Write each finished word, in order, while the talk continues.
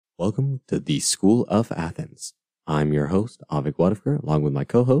Welcome to the School of Athens. I'm your host, Aavik Wadivkar, along with my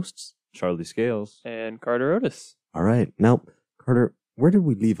co-hosts, Charlie Scales. And Carter Otis. All right. Now, Carter, where did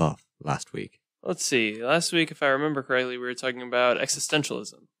we leave off last week? Let's see. Last week, if I remember correctly, we were talking about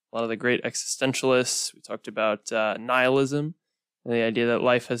existentialism. A lot of the great existentialists. We talked about nihilism, and the idea that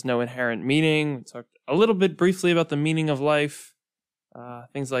life has no inherent meaning. We talked a little bit briefly about the meaning of life,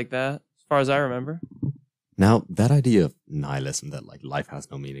 things like that, as far as I remember. Now, that idea of nihilism, that like life has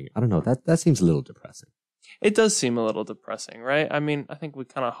no meaning, I don't know, that seems a little depressing. It does seem a little depressing, right? I mean, I think we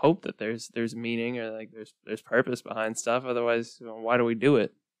kind of hope that there's meaning or like there's purpose behind stuff. Otherwise, why do we do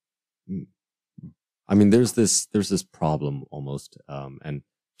it? I mean, there's this problem almost, and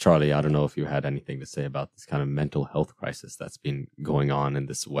Charlie, I don't know if you had anything to say about this kind of mental health crisis that's been going on in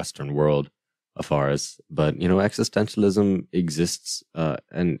this Western world of ours. But, existentialism exists,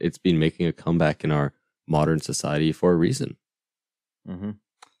 and it's been making a comeback in our modern society for a reason. Mm-hmm.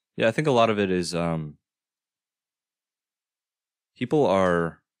 Yeah, I think a lot of it is people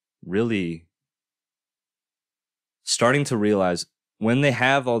are really starting to realize when they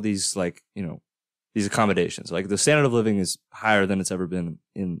have all these these accommodations, like the standard of living is higher than it's ever been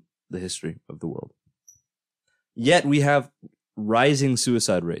in the history of the world. Yet we have rising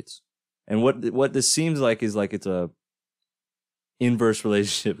suicide rates. And what this seems like is like it's a inverse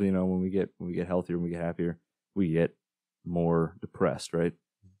relationship. When we get healthier, when we get happier, we get more depressed, right?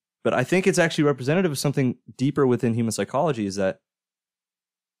 But I think it's actually representative of something deeper within human psychology, is that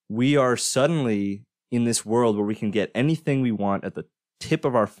we are suddenly in this world where we can get anything we want at the tip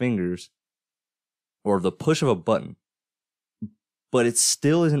of our fingers or the push of a button, but it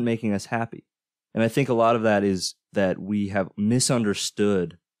still isn't making us happy. And I think a lot of that is that we have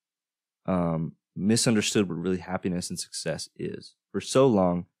misunderstood what really happiness and success is for so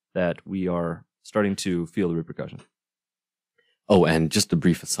long that we are starting to feel the repercussions. Oh, and just a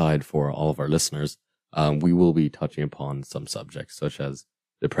brief aside for all of our listeners, we will be touching upon some subjects such as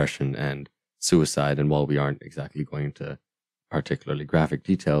depression and suicide. And while we aren't exactly going into particularly graphic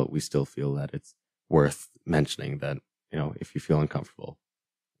detail, we still feel that it's worth mentioning that, if you feel uncomfortable,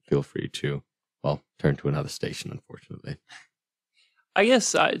 feel free to, turn to another station, unfortunately. I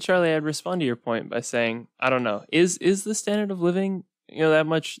guess, Charlie, I'd respond to your point by saying, I don't know, is the standard of living, that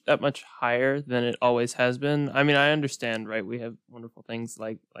much higher than it always has been? I mean, I understand, right? We have wonderful things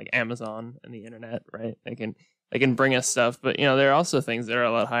like Amazon and the internet, right? They can bring us stuff, but there are also things that are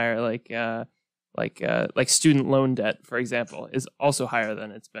a lot higher, like student loan debt, for example, is also higher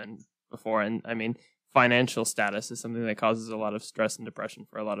than it's been before. And I mean, financial status is something that causes a lot of stress and depression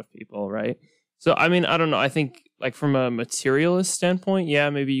for a lot of people, right? So, I mean, I don't know. I think, from a materialist standpoint,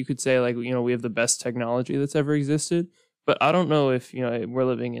 yeah, maybe you could say, we have the best technology that's ever existed. But I don't know if, we're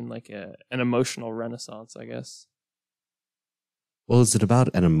living in, an emotional renaissance, I guess. Well, is it about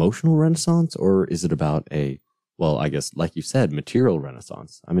an emotional renaissance, or is it about I guess, like you said, material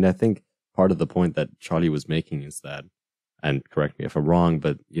renaissance? I mean, I think part of the point that Charlie was making is that, and correct me if I'm wrong,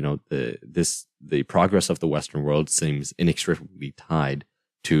 but, the progress of the Western world seems inextricably tied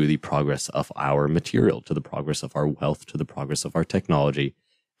to the progress of our material, to the progress of our wealth, to the progress of our technology.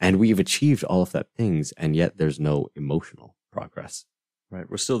 And we've achieved all of that things, and yet there's no emotional progress. Right.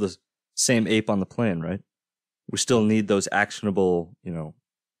 We're still the same ape on the plane, right? We still need those actionable,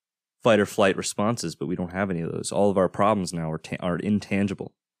 fight or flight responses, but we don't have any of those. All of our problems now are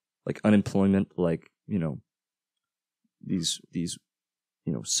intangible, like unemployment, like, these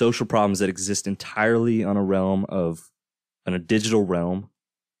social problems that exist entirely on a digital realm,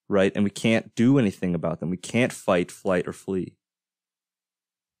 right? And we can't do anything about them. We can't fight, flight, or flee.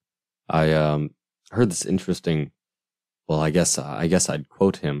 I heard this interesting. Well, I guess I'd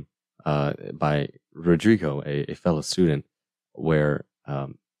quote him by Rodrigo, a fellow student, where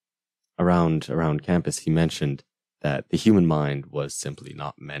around campus he mentioned that the human mind was simply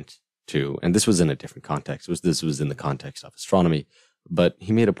not meant to, and this was in a different context. This was in the context of astronomy, but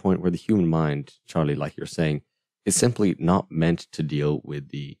he made a point where the human mind, Charlie, like you're saying, is simply not meant to deal with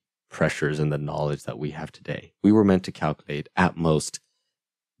the pressures and the knowledge that we have today. We were meant to calculate at most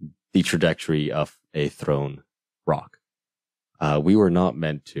the trajectory of a thrown rock. We were not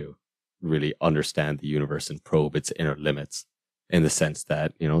meant to really understand the universe and probe its inner limits, in the sense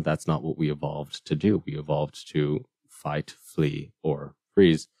that, that's not what we evolved to do. We evolved to fight, flee, or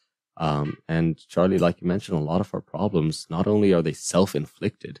freeze. And Charlie, like you mentioned, a lot of our problems, not only are they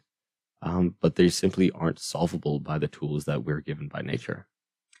self-inflicted, but they simply aren't solvable by the tools that we're given by nature.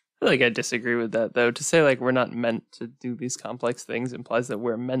 I feel like I disagree with that, though. To say we're not meant to do these complex things implies that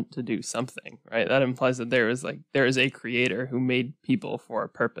we're meant to do something, right? That implies that there is a creator who made people for a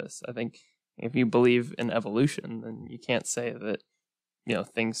purpose. I think if you believe in evolution, then you can't say that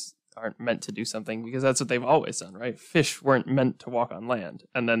things aren't meant to do something because that's what they've always done, right? Fish weren't meant to walk on land,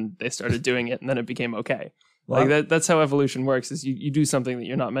 and then they started doing it, and then it became okay. Well, Like that's how evolution works, is you do something that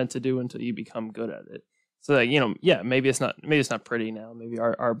you're not meant to do until you become good at it. So like, maybe it's not pretty now. Maybe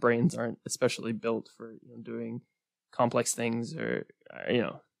our brains aren't especially built for doing complex things, or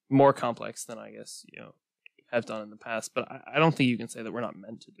more complex than I guess have done in the past. But I don't think you can say that we're not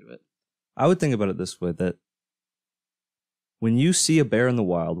meant to do it. I would think about it this way, that when you see a bear in the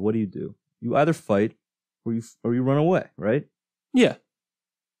wild, what do? You either fight or you run away, right? Yeah.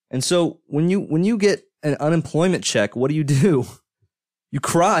 And so when you get an unemployment check, what do? You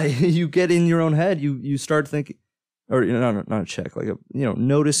cry. You get in your own head. You start thinking, or not a check, like a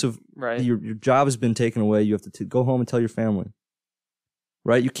notice of your job has been taken away. You have to go home and tell your family,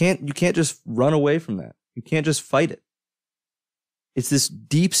 right? You can't just run away from that. You can't just fight it. It's this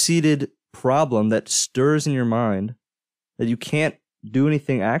deep-seated problem that stirs in your mind that you can't do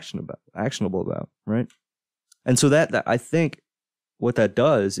anything actionable about, right? And so that I think what that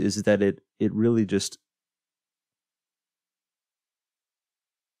does is that it really just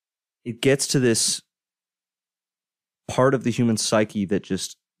it gets to this part of the human psyche that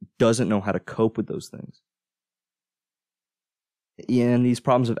just doesn't know how to cope with those things. And these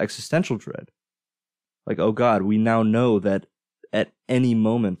problems of existential dread. Like, oh God, we now know that at any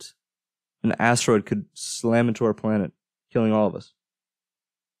moment an asteroid could slam into our planet, killing all of us.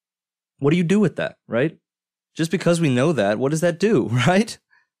 What do you do with that, right? Just because we know that, what does that do, right?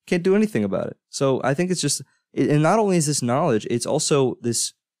 Can't do anything about it. So I think it's just, and not only is this knowledge, it's also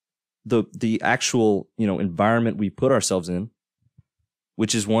this, the actual, environment we put ourselves in,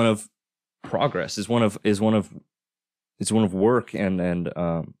 which is one of progress, is one of work and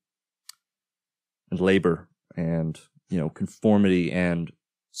labor and, conformity and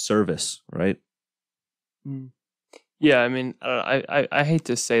service, right? Yeah, I mean, I hate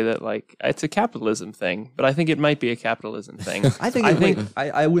to say that, like, it's a capitalism thing, but I think it might be a capitalism thing.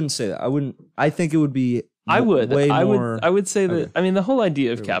 I wouldn't say that. I think it would be. I would say that. Okay. I mean, the whole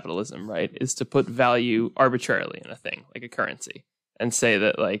idea of capitalism, right, is to put value arbitrarily in a thing, like a currency, and say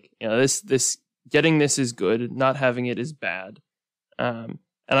that, like, this getting this is good, not having it is bad.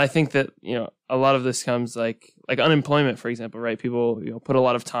 And I think that a lot of this comes like unemployment, for example, right? People put a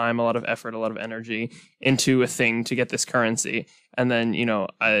lot of time, a lot of effort, a lot of energy into a thing to get this currency, and then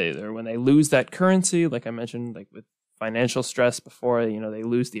either when they lose that currency, like I mentioned, like with financial stress before, they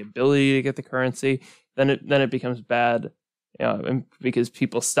lose the ability to get the currency, then it becomes bad, and because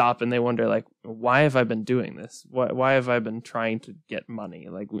people stop and they wonder, like, why have I been doing this? Why have I been trying to get money?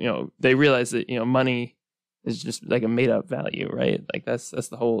 Like, they realize that money is just like a made up value, right? Like that's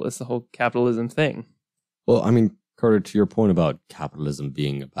the whole capitalism thing. Well, I mean, Carter, to your point about capitalism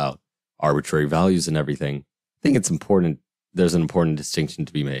being about arbitrary values and everything, I think it's important. There's an important distinction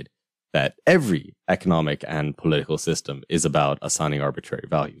to be made that every economic and political system is about assigning arbitrary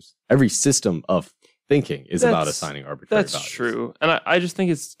values. Every system of thinking is about assigning arbitrary values. That's true. And I just think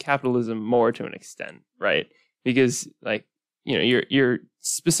it's capitalism more to an extent, right? Because, like, you're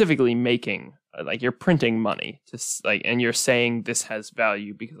specifically making, like, you're printing money to, like, and you're saying this has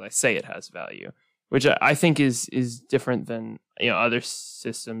value because I say it has value, which I think is different than other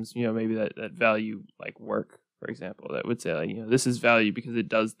systems, maybe that value, like, work, for example, that would say, like, this is value because it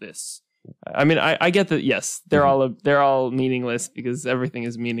does this. I mean, I get that. Yes, they're all meaningless because everything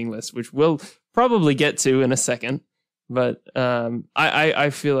is meaningless, which we'll probably get to in a second. But I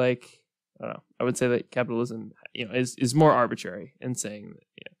feel like, I don't know, I would say that capitalism, is more arbitrary in saying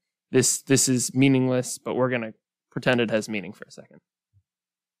that this is meaningless, but we're gonna pretend it has meaning for a second.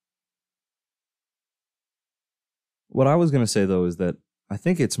 What I was gonna say though is that I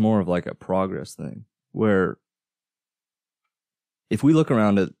think it's more of like a progress thing, where if we look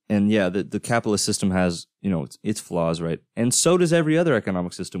around it, and the capitalist system has its flaws, right, and so does every other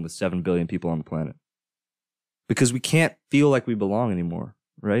economic system with 7 billion people on the planet, because we can't feel like we belong anymore,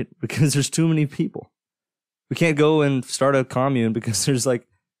 right? Because there's too many people. We can't go and start a commune because there's like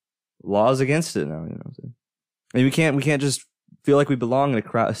laws against it now. I mean, we can't just feel like we belong in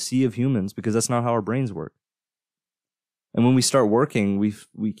a sea of humans, because that's not how our brains work. And when we start working,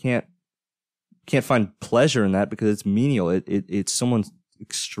 we can't find pleasure in that because it's menial. It's someone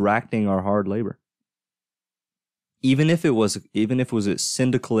extracting our hard labor. Even if it was a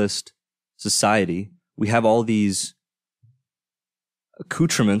syndicalist society, we have all these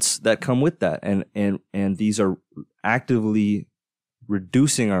accoutrements that come with that, and these are actively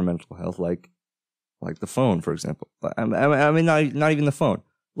reducing our mental health, like the phone, for example. I mean, not even the phone,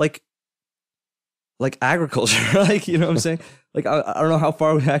 like agriculture, like, what I'm saying? Like, I don't know how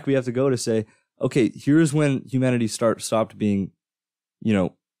far back we have to go to say, okay, here's when humanity stopped being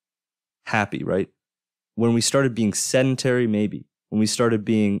happy, right? When we started being sedentary, maybe. When we started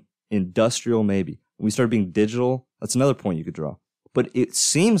being industrial, maybe. When we started being digital, that's another point you could draw. But it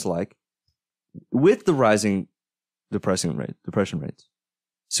seems like with the rising depression rates,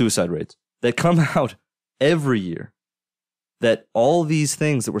 suicide rates that come out every year, that all these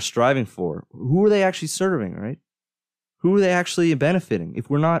things that we're striving for, who are they actually serving, right? Who are they actually benefiting if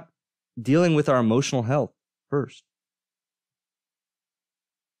we're not dealing with our emotional health first?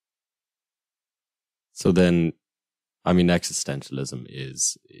 So then, I mean, existentialism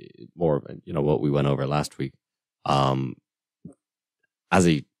is more of what we went over last week.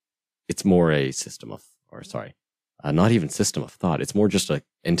 It's more a system of, not even system of thought. It's more just an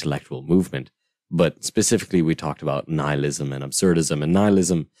intellectual movement. But specifically, we talked about nihilism and absurdism, and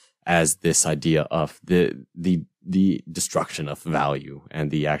nihilism as this idea of the destruction of value and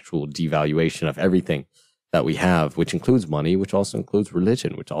the actual devaluation of everything that we have, which includes money, which also includes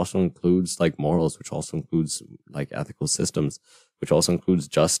religion, which also includes like morals, which also includes like ethical systems, which also includes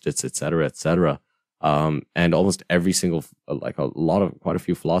justice, et cetera, et cetera. And almost every single, quite a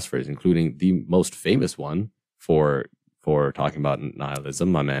few philosophers, including the most famous one for talking about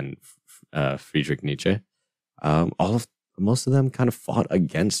nihilism, my man, Friedrich Nietzsche, most of them kind of fought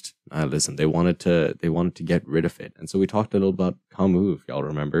against nihilism. They wanted to get rid of it. And so we talked a little about Camus, if y'all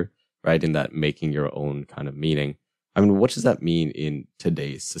remember, right? In that making your own kind of meaning. I mean, what does that mean in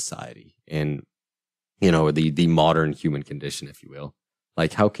today's society? In, the modern human condition, if you will.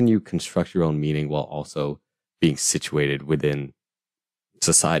 Like, how can you construct your own meaning while also being situated within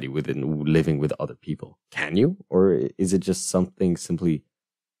society, within living with other people? Can you? Or is it just something simply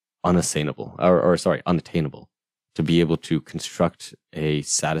unattainable to be able to construct a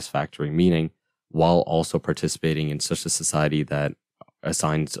satisfactory meaning while also participating in such a society that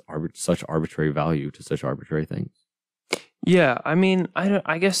assigns such arbitrary value to such arbitrary things? Yeah, I mean,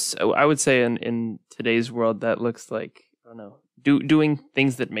 I guess I would say in today's world that looks like, I don't know, doing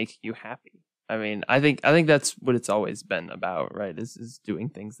things that make you happy. I mean, I think that's what it's always been about, right? Is doing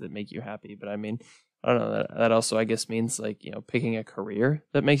things that make you happy. But I mean, I don't know, that also I guess means like, picking a career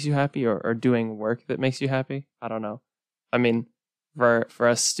that makes you happy or doing work that makes you happy. I don't know. I mean, for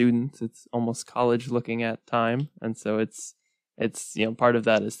us students, it's almost college looking at time, and so it's part of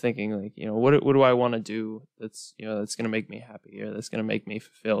that is thinking like, what do I want to do that's that's going to make me happy or that's going to make me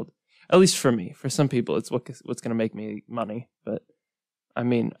fulfilled. At least for me. For some people, it's what's going to make me money. But I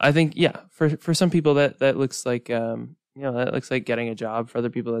mean, I think for some people that looks like that looks like getting a job. For other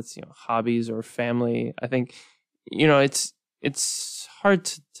people, that's hobbies or family. I think it's hard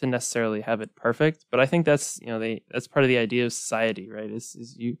to necessarily have it perfect, but I think that's that's part of the idea of society, right?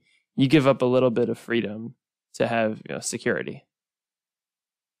 Is you give up a little bit of freedom to have security.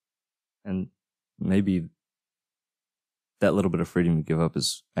 And maybe that little bit of freedom you give up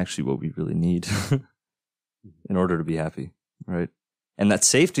is actually what we really need in order to be happy, right? And that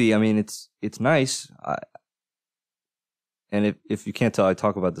safety, I mean, it's nice. And if you can't tell, I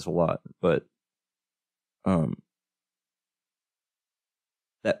talk about this a lot, but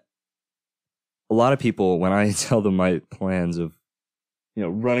that a lot of people, when I tell them my plans of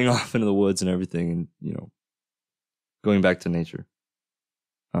running off into the woods and everything, and going back to nature,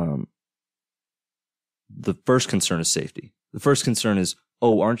 the first concern is safety. The first concern is,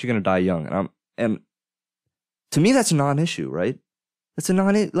 oh, aren't you going to die young? And to me, that's a non-issue, right? That's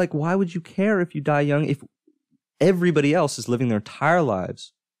like, why would you care if you die young if everybody else is living their entire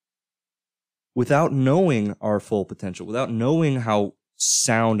lives without knowing our full potential, without knowing how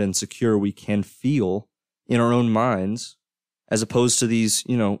sound and secure we can feel in our own minds, as opposed to these,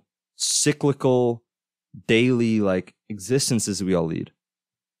 cyclical, daily, like, existences we all lead,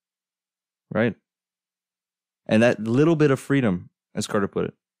 right? And that little bit of freedom, as Carter put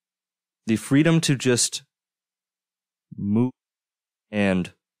it, the freedom to just move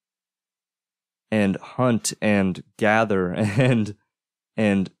and hunt and gather and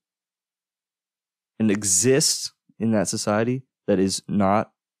exist in that society that is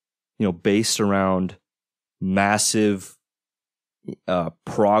not, based around massive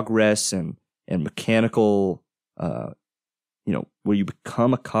progress and mechanical, where you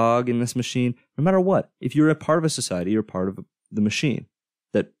become a cog in this machine. No matter what, if you're a part of a society, you're part of the machine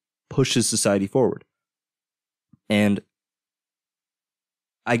that pushes society forward. And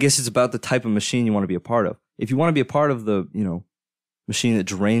I guess it's about the type of machine you want to be a part of. If you want to be a part of the, machine that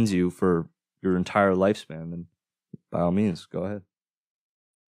drains you for your entire lifespan, then by all means, go ahead.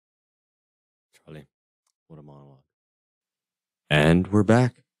 Charlie, what a monologue. And we're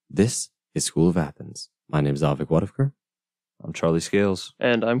back. This is School of Athens. My name is Aavik Wadivkar. I'm Charlie Scales.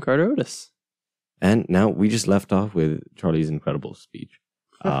 And I'm Carter Otis. And now we just left off with Charlie's incredible speech.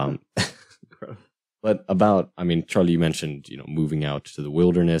 But about, I mean, Charlie, you mentioned, moving out to the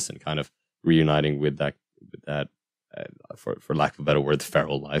wilderness and kind of reuniting with that for lack of a better word, the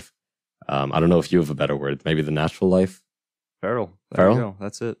feral life. I don't know if you have a better word, maybe the natural life. Feral. Feral? You go.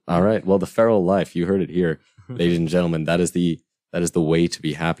 That's it. All right. Well, the feral life, you heard it here, ladies and gentlemen. That is the way to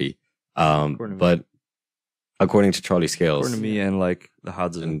be happy. But according to Charlie Scales, according to me and like the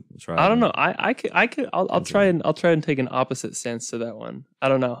Hudson tribe. I don't know. I'll try and take an opposite stance to that one. I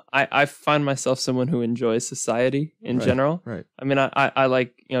don't know. I find myself someone who enjoys society in general. Right. I mean, I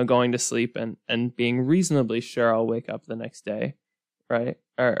like, going to sleep and being reasonably sure I'll wake up the next day. Right.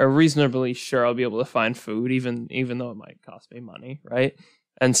 Or reasonably sure I'll be able to find food, even though it might cost me money. Right.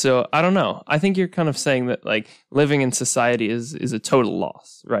 And so I don't know. I think you're kind of saying that like living in society is a total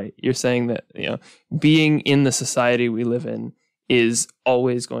loss, right? You're saying that, being in the society we live in is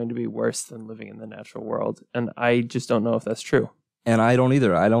always going to be worse than living in the natural world. And I just don't know if that's true. And I don't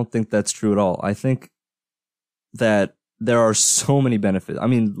either. I don't think that's true at all. I think that there are so many benefits. I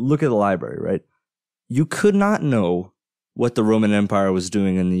mean, look at the library, right? You could not know what the Roman Empire was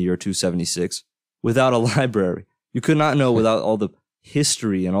doing in the year 276 without a library. You could not know without all the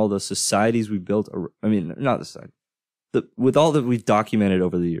history and all the societies we built. I mean, not the society, with all that we've documented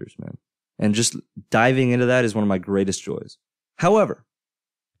over the years, man. And just diving into that is one of my greatest joys. However,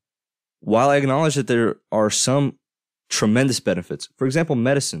 while I acknowledge that there are some tremendous benefits, for example,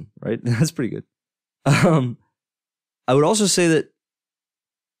 medicine, right? That's pretty good. I would also say that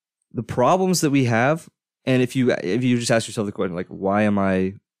the problems that we have, and if you just ask yourself the question, like, why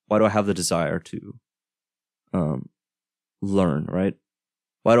do I have the desire to learn, right?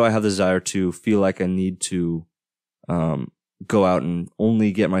 Why do I have the desire to feel like I need to go out and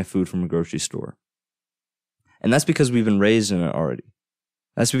only get my food from a grocery store? And that's because we've been raised in it already.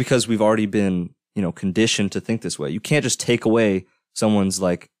 That's because we've already been, conditioned to think this way. You can't just take away someone's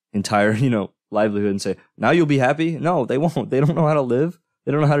like entire, livelihood and say, now you'll be happy. No, they won't. They don't know how to live.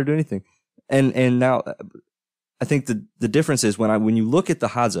 They don't know how to do anything. And now I think the difference is when you look at the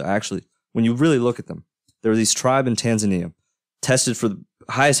Hadza, actually, when you really look at them, there are these tribe in Tanzania tested for the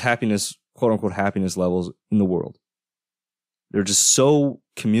highest happiness, quote unquote, happiness levels in the world. They're just so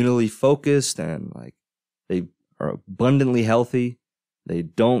communally focused and like they are abundantly healthy. They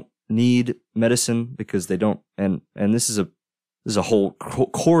don't need medicine because they don't. And this is a whole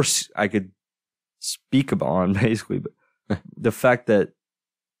course I could speak on basically, but the fact that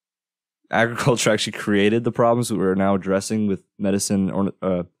agriculture actually created the problems that we're now addressing with medicine or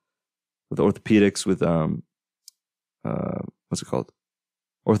with orthopedics, with what's it called?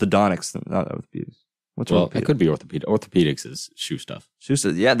 Orthodontics, not orthopedics. It could be orthopedics. Orthopedics is shoe stuff. Shoe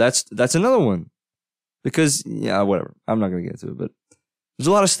stuff. Yeah, that's another one. Because whatever. I'm not gonna get into it, but there's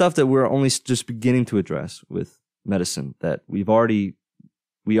a lot of stuff that we're only just beginning to address with medicine that we already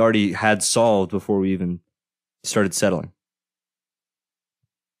had solved before we even started settling.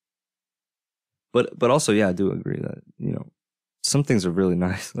 But also, I do agree that, some things are really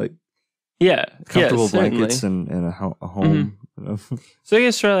nice, like comfortable blankets and a home. Mm-hmm. So I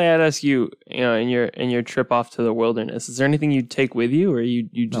guess, Charlie, I'd ask you, in your trip off to the wilderness, is there anything you'd take with you, or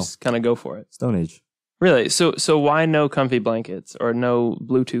you just kind of go for it? Stone Age. Really? So why no comfy blankets or no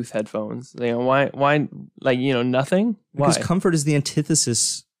Bluetooth headphones? Why like, nothing? Because Why? comfort is the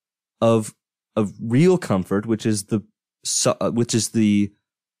antithesis of real comfort, which is the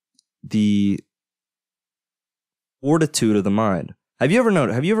fortitude of the mind. Have you ever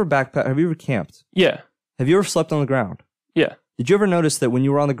noticed? Have you ever backpacked? Have you ever camped? Yeah. Have you ever slept on the ground? Yeah. Did you ever notice that when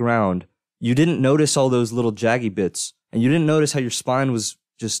you were on the ground, you didn't notice all those little jaggy bits, and you didn't notice how your spine was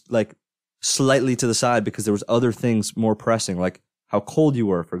just like slightly to the side because there was other things more pressing, like how cold you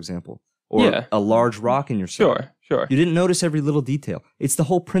were, for example, or a large rock in your side. Sure. You didn't notice every little detail. It's the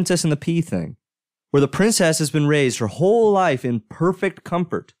whole Princess and the Pea thing, where the princess has been raised her whole life in perfect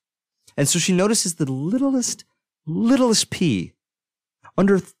comfort, and so she notices the littlest pea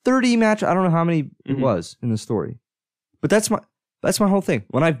under 30 match. I don't know how many it was in the story, but that's my whole thing.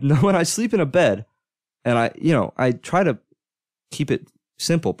 When I sleep in a bed, and I try to keep it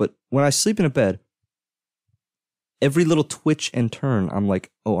simple, but when I sleep in a bed, every little twitch and turn, I'm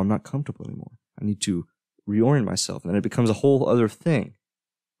like, oh, I'm not comfortable anymore. I need to reorient myself, and then it becomes a whole other thing,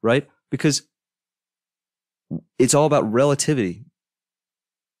 right? Because it's all about relativity.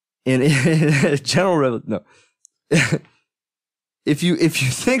 In general, no. If you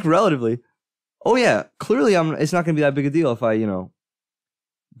think relatively, oh yeah, clearly it's not going to be that big a deal if I,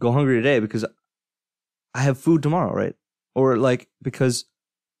 go hungry today because I have food tomorrow, right? Or like because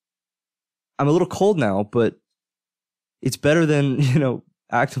I'm a little cold now, but it's better than,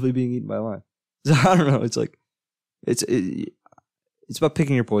 actively being eaten by a lion. So I don't know. It's like it's about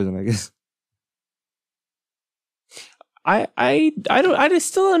picking your poison, I guess. I just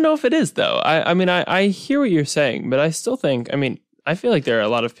still don't know if it is though. I mean I hear what you're saying, but I still think, I mean, I feel like there are a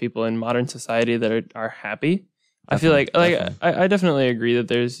lot of people in modern society that are happy. I feel like I definitely agree that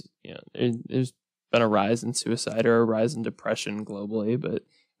there's there's been a rise in suicide or a rise in depression globally, but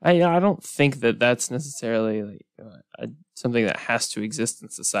I don't think that that's necessarily like something that has to exist in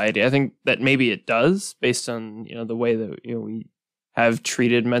society. I think that maybe it does based on the way that we have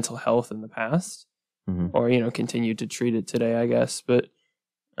treated mental health in the past. Or continue to treat it today, I guess. But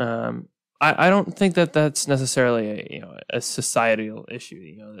I don't think that that's necessarily a societal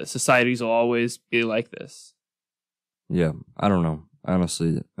issue. That societies will always be like this. Yeah, I don't know.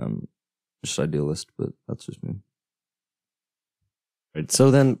 Honestly, I'm just idealist, but that's just me. Right.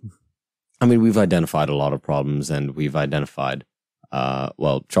 So then, I mean, we've identified a lot of problems, and we've identified,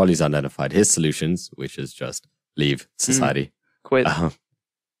 Charlie's identified his solutions, which is just leave society, quit.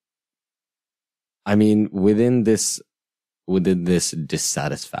 I mean, within this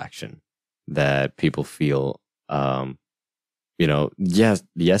dissatisfaction that people feel, yes,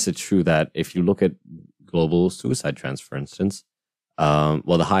 it's true that if you look at global suicide trends, for instance,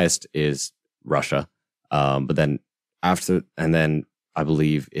 the highest is Russia, but then then I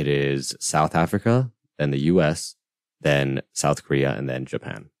believe it is South Africa, then the US, then South Korea, and then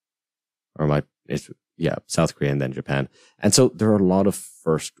Japan. South Korea and then Japan. And so there are a lot of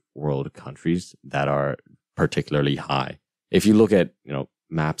first world countries that are particularly high. If you look at,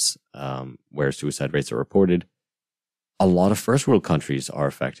 maps where suicide rates are reported, a lot of first world countries are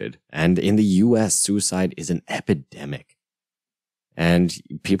affected. And in the US, suicide is an epidemic. And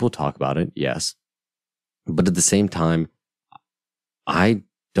people talk about it, yes. But at the same time, I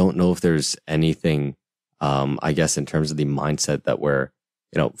don't know if there's anything, I guess, in terms of the mindset that we're,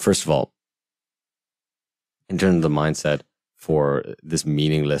 first of all, in terms of the mindset for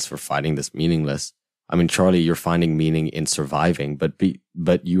fighting this meaningless. I mean, Charlie, you're finding meaning in surviving, but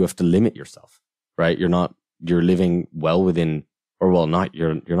you have to limit yourself, right? You're living well within,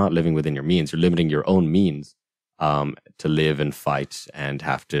 you're not living within your means. You're limiting your own means, to live and fight and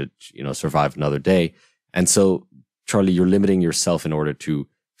have to, survive another day. And so, Charlie, you're limiting yourself in order to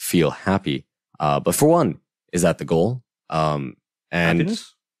feel happy. But for one, is that the goal? And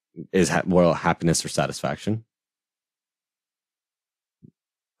happiness? Happiness or satisfaction?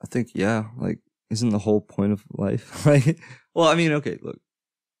 I think, yeah, like, isn't the whole point of life? Like, well, I mean, okay, look.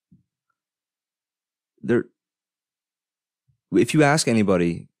 If you ask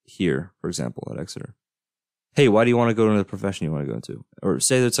anybody here, for example, at Exeter, hey, why do you want to go into the profession you want to go into? Or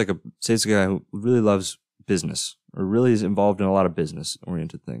say it's a guy who really loves business or really is involved in a lot of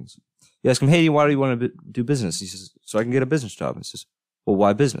business-oriented things. You ask him, hey, why do you want to do business? He says, so I can get a business job. And he says, well,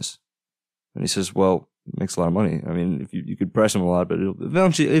 why business? And he says, well, it makes a lot of money. I mean, if you could press him a lot, but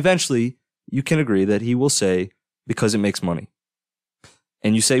eventually you can agree that he will say, because it makes money.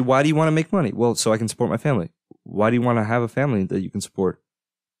 And you say, why do you want to make money? Well, so I can support my family. Why do you want to have a family that you can support?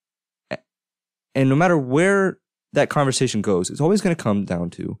 And no matter where that conversation goes, it's always going to come down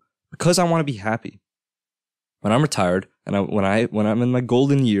to, because I want to be happy. When I'm retired and when I'm in my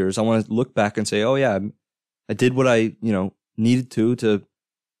golden years, I want to look back and say, oh yeah, I did what I, needed to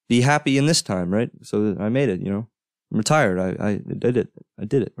be happy in this time, right? So I made it, I'm retired. I did it. I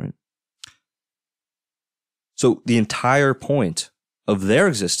did it, right? So the entire point of their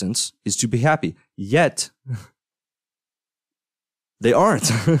existence is to be happy. Yet, they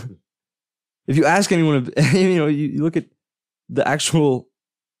aren't. If you ask anyone, you look at the actual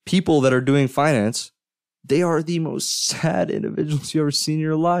people that are doing finance, they are the most sad individuals you've ever seen in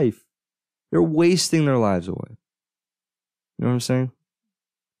your life. They're wasting their lives away. You know what I'm saying?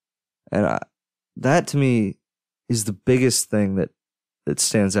 And that to me is the biggest thing that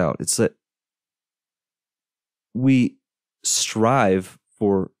stands out. It's that we strive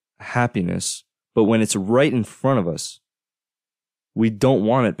for happiness, but when it's right in front of us, we don't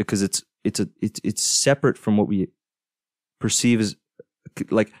want it because it's separate from what we perceive as,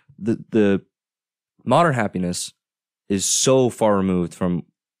 like, the modern happiness is so far removed from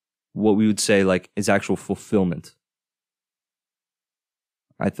what we would say like is actual fulfillment.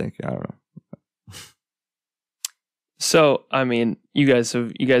 I think, I don't know. So, I mean, you guys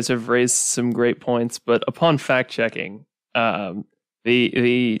have raised some great points, but upon fact checking,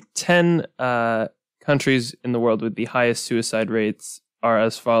 the 10 countries in the world with the highest suicide rates are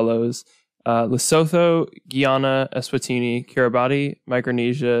as follows: Lesotho, Guyana, Eswatini, Kiribati,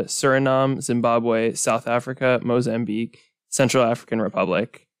 Micronesia, Suriname, Zimbabwe, South Africa, Mozambique, Central African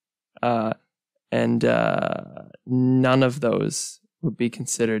Republic, and none of those would be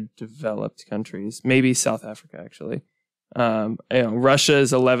considered developed countries. Maybe South Africa, actually. Russia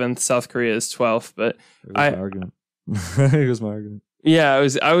is 11th, South Korea is 12th. But my argument. Here goes my argument. Yeah,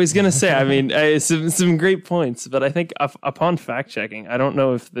 I was gonna say. I mean, some great points, but I think upon fact checking, I don't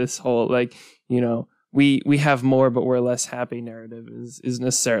know if this whole we have more but we're less happy narrative is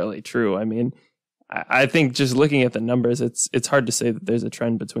necessarily true. I mean, I think just looking at the numbers, it's hard to say that there's a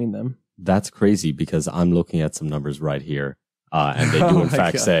trend between them. That's crazy because I'm looking at some numbers right here. And they do in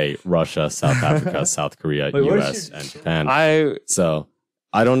fact say Russia, South Africa, South Korea, US, and Japan.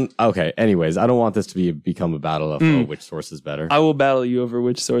 Anyways, I don't want this to become a battle of which source is better. I will battle you over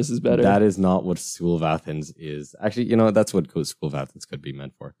which source is better. That is not what School of Athens is. Actually, that's what School of Athens could be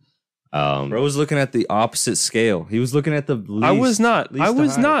meant for. Bro was looking at the opposite scale. He was looking at the least. I was not.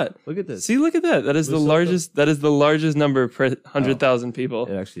 Look at this. See, look at that. That is the largest. That is the largest number per 100,000 people.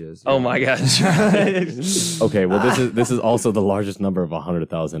 It actually is. Oh my gosh. Okay, well this is also the largest number of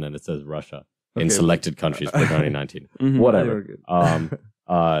 100,000, and it says Russia in selected countries for 2019. Whatever.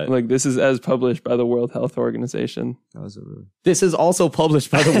 Like this is as published by the World Health Organization. This is also published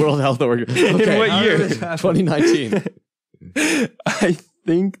by the World Health Organization. Okay. In what year? 2019. I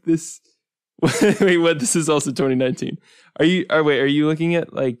think this. Wait, what? This is also 2019. Are you looking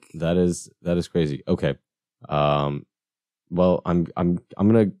at like? That is crazy. Okay. Well, I'm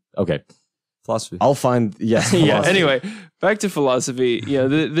gonna. Okay. Philosophy. I'll find. Yes. Yeah. Anyway, back to philosophy.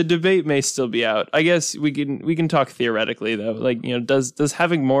 The debate may still be out. I guess we can talk theoretically though. Like, does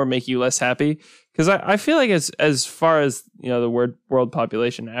having more make you less happy? Because I feel like as far as the world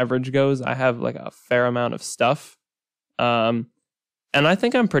population average goes, I have like a fair amount of stuff. And I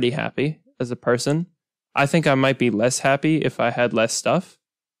think I'm pretty happy as a person. I think I might be less happy if I had less stuff.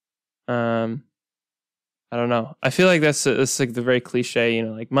 I don't know. I feel like that's like the very cliche,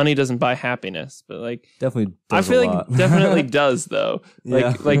 like money doesn't buy happiness, but like definitely does I feel like definitely does though.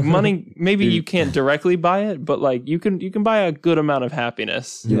 Like money, maybe you can't directly buy it, but like you can buy a good amount of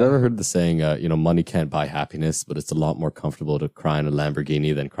happiness. You've ever heard the saying, money can't buy happiness, but it's a lot more comfortable to cry on a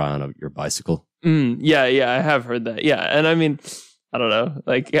Lamborghini than cry on your bicycle? Yeah, I have heard that. Yeah, and I mean, I don't know.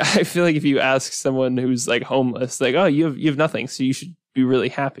 Like, I feel like if you ask someone who's like homeless, like, oh, you have nothing, so you should be really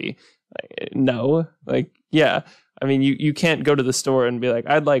happy. Like, no, like, yeah. I mean, you can't go to the store and be like,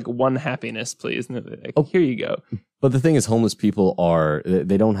 I'd like one happiness, please. And they'll be like, here you go. But the thing is, homeless people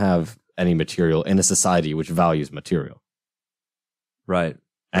they don't have any material in a society which values material. Right.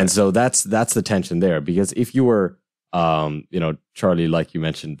 And so that's the tension there. Because if you were, Charlie, like you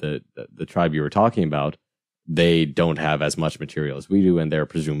mentioned, the tribe you were talking about, they don't have as much material as we do, and they're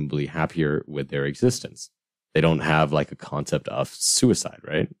presumably happier with their existence. They don't have like a concept of suicide,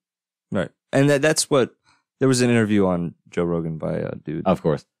 right? Right. And that's what, there was an interview on Joe Rogan by a dude. Of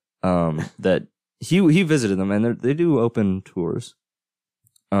course. That he visited them, and they do open tours.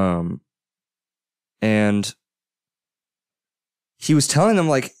 And he was telling them,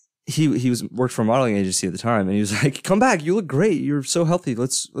 like, he worked for a modeling agency at the time, and he was like, come back, you look great, you're so healthy,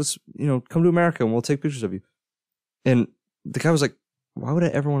 let's come to America and we'll take pictures of you. And the guy was like, why would I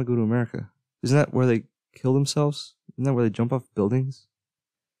ever want to go to America? Isn't that where they kill themselves? Isn't that where they jump off buildings?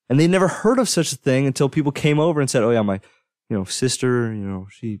 And they never heard of such a thing until people came over and said, oh yeah, my sister,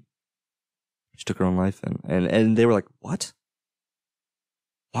 she took her own life, and they were like, what?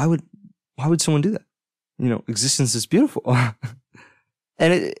 Why would someone do that? Existence is beautiful.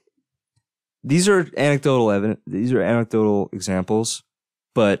 And these are anecdotal examples,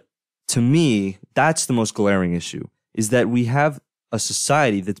 but to me, that's the most glaring issue, is that we have a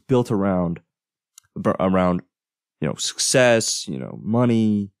society that's built around success,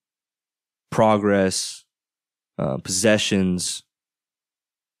 money, progress, possessions.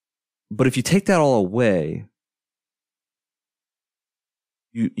 But if you take that all away,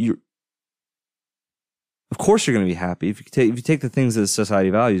 you're of course you're going to be happy. If you take the things that society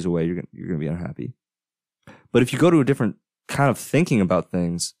values away, you're going to be unhappy. But if you go to a different kind of thinking about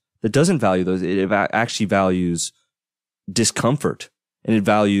things that doesn't value those, it actually values discomfort, and it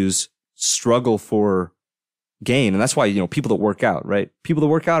values struggle for gain. And that's why, people that work out, right? People that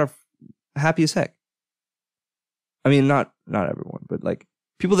work out are happy as heck. I mean, not everyone, but like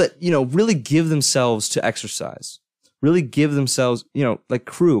people that, really give themselves to exercise, really give themselves, like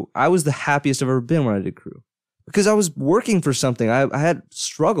crew. I was the happiest I've ever been when I did crew, because I was working for something. I had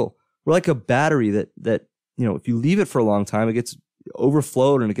struggle. We're like a battery that, if you leave it for a long time, it gets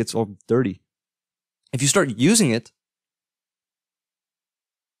overflowed and it gets all dirty. If you start using it,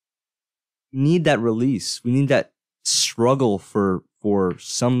 we need that release. We need that struggle for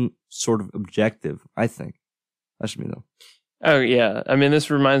some sort of objective, I think. That's me though. Oh yeah, I mean,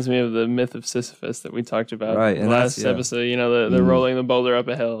 this reminds me of the myth of Sisyphus that we talked about Right, in and the that's- last yeah. episode. You know, they're rolling the boulder up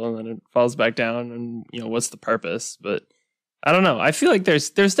a hill and then it falls back down, and you know, what's the purpose? But I don't know. I feel like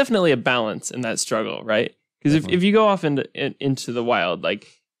there's definitely a balance in that struggle, right? Because if you go off into the wild, like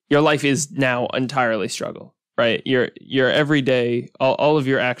your life is now entirely struggle, right? Your every day, all of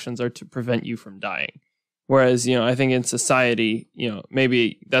your actions are to prevent you from dying. Whereas, you know, I think in society, you know,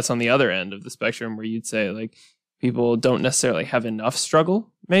 maybe that's on the other end of the spectrum where you'd say like people don't necessarily have enough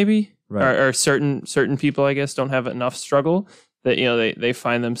struggle, maybe, Right. or certain people, I guess, don't have enough struggle that, you know, they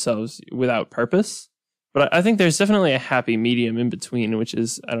find themselves without purpose. But I think there's definitely a happy medium in between, which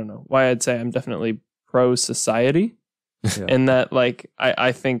is, I don't know, why I'd say I'm definitely pro society. Yeah. And that, like,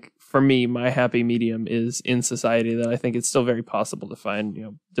 I think for me, my happy medium is in society, that I think it's still very possible to find, you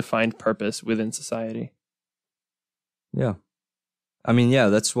know, defined purpose within society. Yeah. I mean, yeah,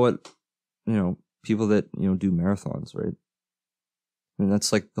 that's what, you know, people that, you know, do marathons, right? I mean,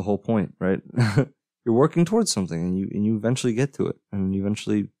 that's like the whole point, right? You're working towards something and you eventually get to it, and you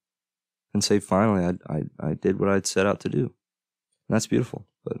eventually can say, finally, I did what I'd set out to do. And that's beautiful.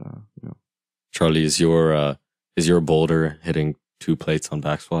 But, you know, Charlie, is your boulder hitting 2 plates on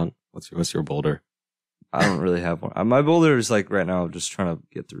back squat? What's your boulder? I don't really have one. My boulder is like right now, just trying to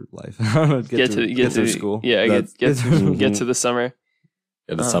get through life. get through school. Yeah, That's- get to the summer.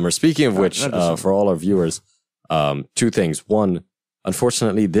 Yeah, the summer. Speaking of which, not the summer. for all our viewers, 2 things. One,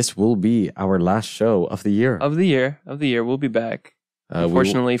 unfortunately, this will be our last show of the year. Of the year, we'll be back.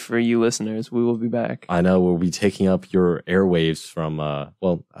 Unfortunately for you listeners, we will be back. I know we'll be taking up your airwaves from,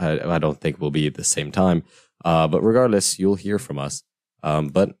 well, I don't think we'll be at the same time. But regardless, you'll hear from us.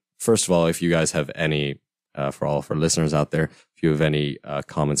 But first of all, if you guys have any, for all of our listeners out there, if you have any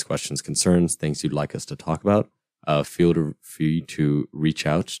comments, questions, concerns, things you'd like us to talk about, feel free to reach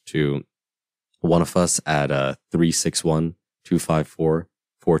out to one of us at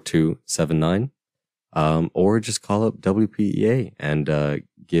 361-254-4279. Or just call up WPEA and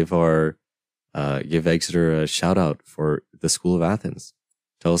give Exeter a shout out for the School of Athens.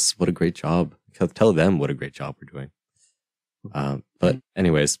 Tell us what a great job. Tell them what a great job we're doing. But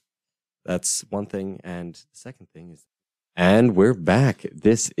anyways, that's one thing, and the second thing is, and we're back.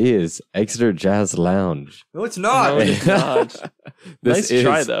 This is Exeter Jazz Lounge. No, it's not. No, it's not. Nice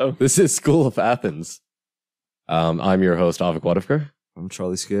try, though. This is School of Athens. I'm your host, Aavik Wadivkar. I'm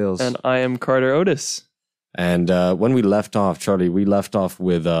Charlie Scales. And I am Carter Otis. And when we left off, Charlie, we left off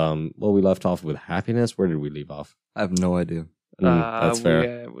with happiness. Where did we leave off? I have no idea. That's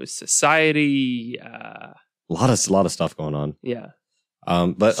fair. It was society. A lot of stuff going on. Yeah.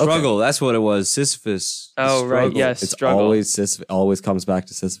 But Struggle. okay. That's what it was. Sisyphus. Oh, right. Struggle. Yes. It's struggle. always comes back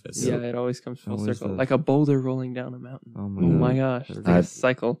to Sisyphus. Yeah, it always comes full Always circle. does. Like a boulder rolling down a mountain. Oh Oh my gosh. It's like a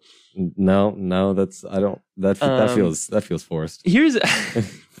cycle. No, that's I don't. That feels forced. Here's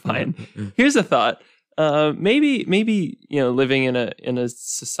fine. Here's a thought. Maybe you know, living in a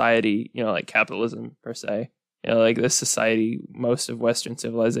society, you know, like capitalism per se, you know, like this society most of Western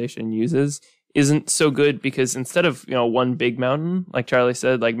civilization uses, isn't so good because instead of, you know, one big mountain, like Charlie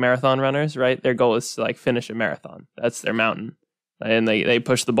said, like marathon runners, right? Their goal is to like finish a marathon. That's their mountain, and they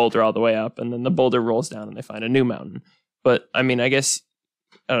push the boulder all the way up, and then the boulder rolls down, and they find a new mountain. But I mean, I guess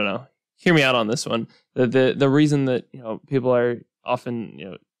I don't know. Hear me out on this one. The reason that, you know, people are often, you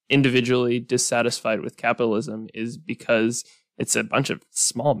know, individually dissatisfied with capitalism is because it's a bunch of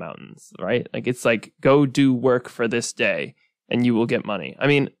small mountains, right? Like it's like, go do work for this day and you will get money. I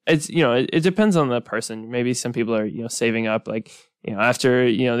mean, it's, you know, it depends on the person. Maybe some people are, you know, saving up, like, you know, after,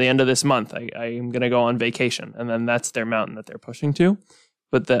 you know, the end of this month, I am going to go on vacation, and then that's their mountain that they're pushing to.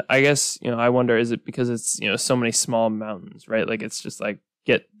 But I guess, you know, I wonder, is it because it's, you know, so many small mountains, right? Like it's just like,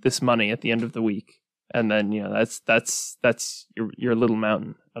 get this money at the end of the week, and then, you know, that's your little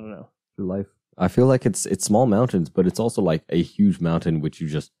mountain. I don't know. Your life. I feel like it's small mountains, but it's also like a huge mountain which you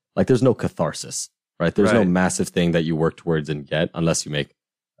just like. There's no catharsis, right? There's no Right. massive thing that you work towards and get, unless you make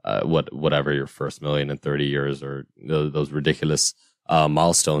whatever your first million in 30 years, or those ridiculous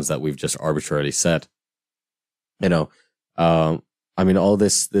milestones that we've just arbitrarily set. You know, I mean, all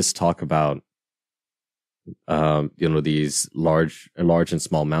this talk about you know, these large and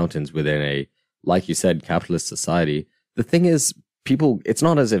small mountains within a, like you said, capitalist society. The thing is, people, it's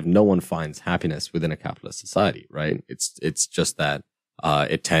not as if no one finds happiness within a capitalist society, right? It's just that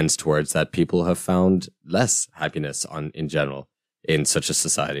it tends towards that people have found less happiness in general in such a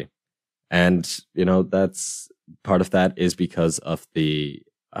society. And, you know, that's part of that is because of the,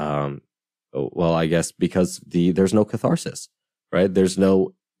 well, I guess because there's no catharsis, right? There's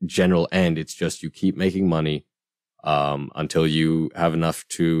no general end. It's just you keep making money until you have enough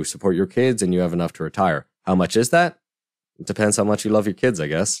to support your kids and you have enough to retire. How much is that? it depends how much you love your kids, I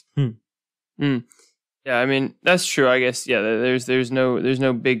guess. Yeah, I mean that's true. I guess there's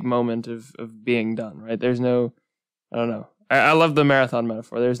no big moment of being done, right? There's no, I don't know. I love the marathon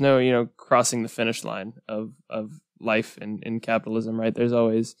metaphor. There's no crossing the finish line of life in capitalism, right? There's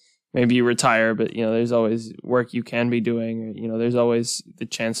always, maybe you retire, but there's always work you can be doing. There's always the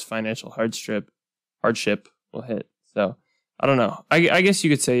chance financial hardship will hit. So I don't know. I guess you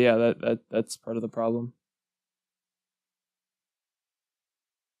could say that's part of the problem.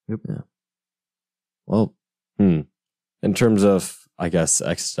 Yep. Yeah. Well, in terms of, I guess,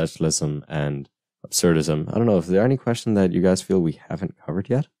 existentialism and absurdism, I don't know if there are any questions that you guys feel we haven't covered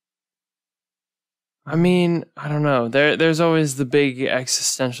yet. I mean, I don't know. There's always the big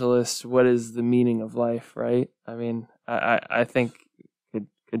existentialist. What is the meaning of life, right? I mean, I think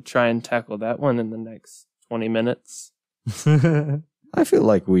could try and tackle that one in the next 20 minutes. I feel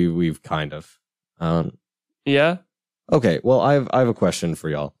like we've kind of. Yeah. Okay. Well, I have a question for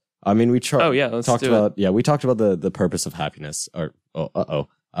y'all. I mean, let's talked do about it. we talked about the purpose of happiness, or we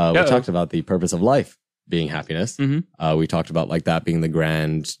talked about the purpose of life being happiness. Mm-hmm. We talked about like that being the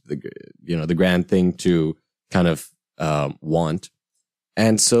grand thing to kind of want.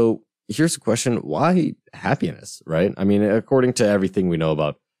 And so here's a question: why happiness? Right? I mean, according to everything we know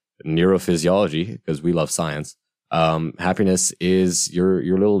about neurophysiology, because we love science, happiness is your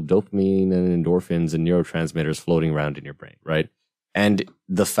little dopamine and endorphins and neurotransmitters floating around in your brain, right? And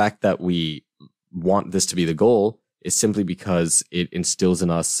the fact that we want this to be the goal is simply because it instills in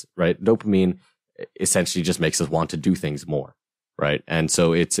us, right? Dopamine essentially just makes us want to do things more, right? And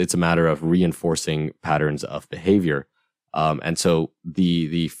so it's a matter of reinforcing patterns of behavior. And so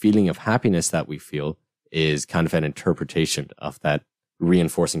the feeling of happiness that we feel is kind of an interpretation of that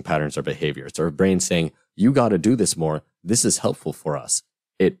reinforcing patterns of behavior. It's our brain saying, you got to do this more. This is helpful for us.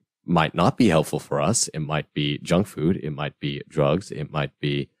 It might not be helpful for us. It might be junk food. It might be drugs. It might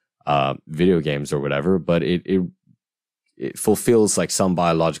be video games or whatever, but it fulfills like some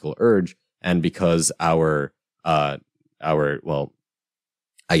biological urge. And because our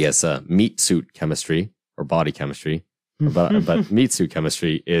meat suit chemistry or body chemistry, but meat suit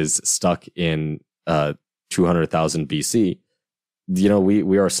chemistry is stuck in 200,000 BC.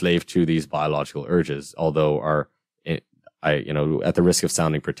 We are slave to these biological urges, although at the risk of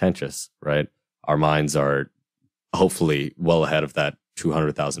sounding pretentious, right? Our minds are hopefully well ahead of that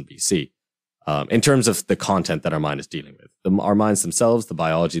 200,000 BC. In terms of the content that our mind is dealing with. Our minds themselves, the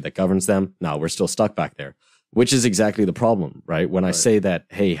biology that governs them, no, we're still stuck back there, which is exactly the problem, right? When I say that,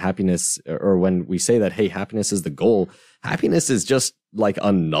 hey, happiness, or when we say that, hey, happiness is the goal, happiness is just like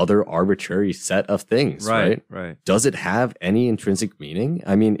another arbitrary set of things, right? Right. Does it have any intrinsic meaning?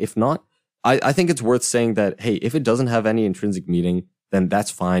 I mean, if not, I think it's worth saying that, hey, if it doesn't have any intrinsic meaning, then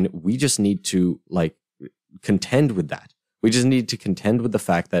that's fine. We just need to like contend with that. We just need to contend with the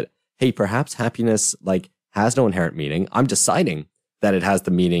fact that, hey, perhaps happiness like has no inherent meaning. I'm deciding that it has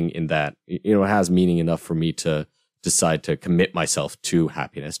the meaning in that, it has meaning enough for me to decide to commit myself to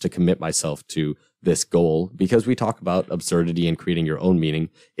happiness, to commit myself to this goal, because we talk about absurdity and creating your own meaning.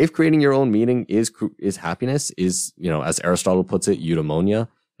 If creating your own meaning is happiness, is, as Aristotle puts it, eudaimonia,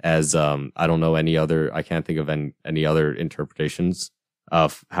 as I don't know I can't think of any other interpretations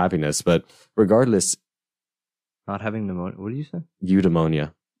of happiness, but regardless. Not having pneumonia. What did you say?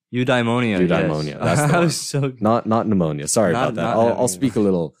 Eudaimonia. Eudaimonia. Eudaimonia. Yes. That's the one. So not pneumonia. Sorry about that. I'll speak a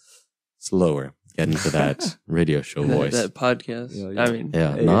pneumonia. little slower. Get into that radio show voice. That podcast. Yeah. I mean,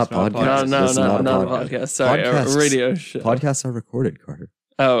 Yeah, Hey, not it's not a podcast. podcast. no, This is not a not a podcast. podcast. Sorry, a radio show. Podcasts are recorded, Carter.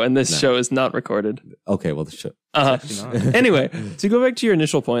 Oh, and this No. show is not recorded. Okay, well, the show. Actually not. Anyway, to go back to your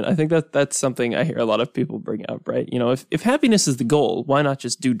initial point, I think that's something I hear a lot of people bring up, right? If happiness is the goal, why not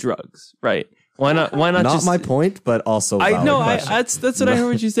just do drugs, right? Why not Not just my point, but also I valid know question. that's what I heard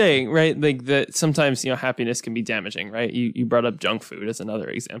what you're saying, right? Like that sometimes happiness can be damaging, right? You brought up junk food as another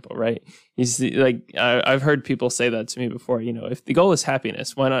example, right? You see, like I've heard people say that to me before. If the goal is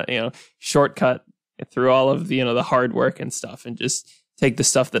happiness, why not shortcut through all of the the hard work and stuff and just take the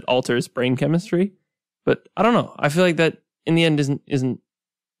stuff that alters brain chemistry? But I don't know. I feel like that in the end doesn't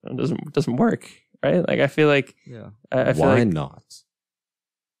work, right? Like I feel like Yeah. I feel Why like, not?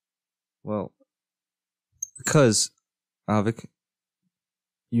 Well, because, Aavik,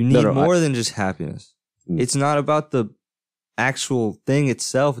 you need more than just happiness. It's not about the actual thing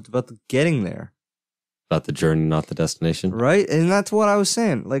itself. It's about the getting there. About the journey, not the destination. Right? And that's what I was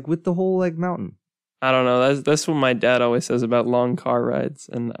saying. Like with the whole mountain. I don't know. That's what my dad always says about long car rides,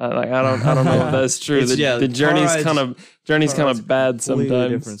 and I don't know if that's true. The journey's kind of bad sometimes.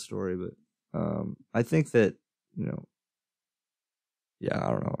 Different story, but I think that yeah,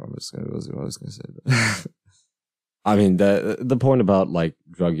 I don't know. What I was gonna say. But I mean, the point about like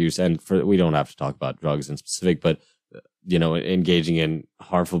drug use, and we don't have to talk about drugs in specific, but engaging in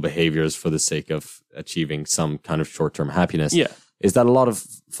harmful behaviors for the sake of achieving some kind of short-term happiness, is that a lot of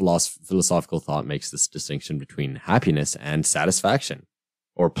philosophical thought makes this distinction between happiness and satisfaction,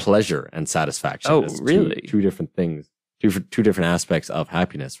 or pleasure and satisfaction. Oh, really? Two different things, two different aspects of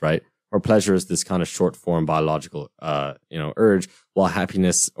happiness, right? Or pleasure is this kind of short-form biological, urge, while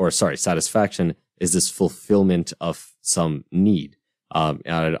satisfaction is this fulfillment of some need. I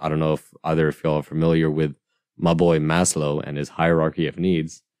don't know if either of y'all are familiar with my boy Maslow and his hierarchy of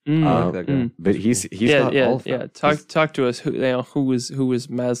needs. But he's got all of them. Talk to us. Who was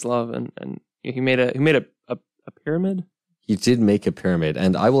Maslow, and he made a pyramid. He did make a pyramid,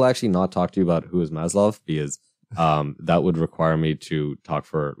 and I will actually not talk to you about who is Maslow because that would require me to talk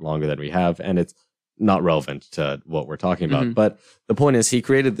for longer than we have, and it's not relevant to what we're talking about. Mm-hmm. But the point is, he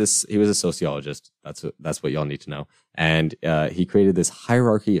created this. He was a sociologist. That's what y'all need to know. And he created this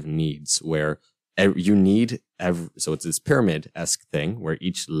hierarchy of needs where you need so it's this pyramid-esque thing where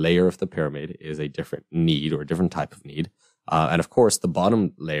each layer of the pyramid is a different need or a different type of need. And of course, the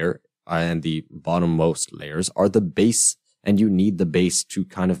bottom layer and the bottommost layers are the base, and you need the base to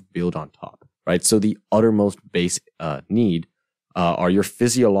kind of build on top, right? So the uttermost base need are your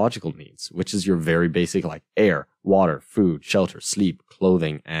physiological needs, which is your very basic, like air, water, food, shelter, sleep,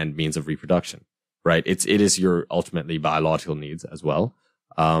 clothing, and means of reproduction, right? It is your ultimately biological needs as well.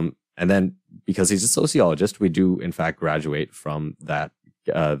 And then because he's a sociologist, we do in fact graduate from that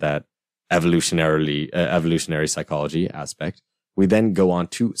evolutionary psychology aspect. We then go on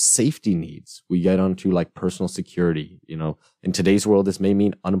to safety needs. We get on to like personal security. In today's world, this may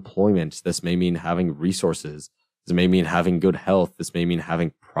mean unemployment. This may mean having resources. This may mean having good health. This may mean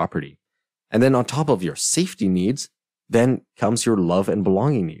having property. And then on top of your safety needs, then comes your love and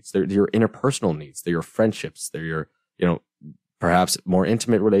belonging needs. They're your interpersonal needs. They're your friendships. They're your, perhaps more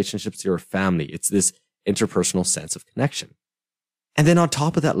intimate relationships to your family. It's this interpersonal sense of connection. And then on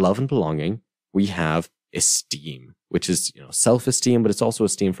top of that love and belonging, we have esteem, which is, self-esteem, but it's also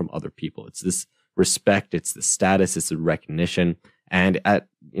esteem from other people. It's this respect. It's the status. It's the recognition. And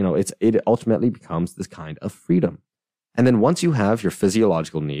it ultimately becomes this kind of freedom. And then once you have your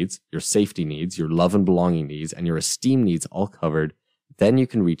physiological needs, your safety needs, your love and belonging needs, and your esteem needs all covered, then you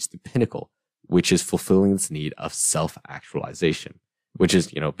can reach the pinnacle, which is fulfilling this need of self-actualization, which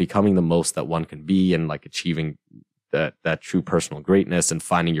is, becoming the most that one can be and like achieving that true personal greatness and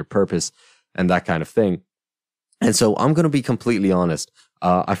finding your purpose and that kind of thing. And so I'm going to be completely honest.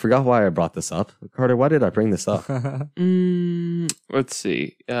 I forgot why I brought this up. Carter, why did I bring this up? Let's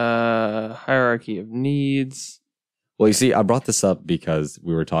see. Hierarchy of needs. Well, you see, I brought this up because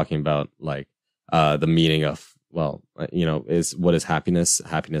we were talking about like the meaning of, is what is happiness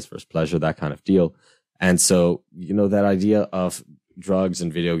versus pleasure, that kind of deal. And so, that idea of drugs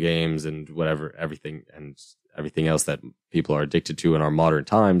and video games and whatever, everything else that people are addicted to in our modern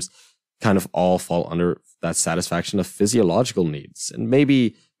times kind of all fall under that satisfaction of physiological needs. And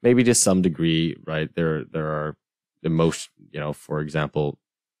maybe to some degree, right, there are emotion, for example,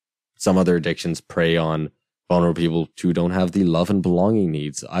 some other addictions prey on vulnerable people who don't have the love and belonging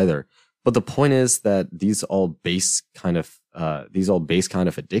needs either. But the point is that these all base kind of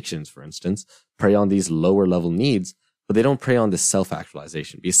addictions, for instance, prey on these lower level needs, but they don't prey on this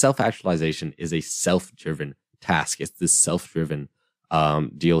self-actualization. Because self-actualization is a self-driven task. It's this self-driven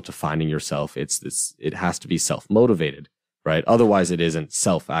deal to finding yourself. It has to be self-motivated, right? Otherwise, it isn't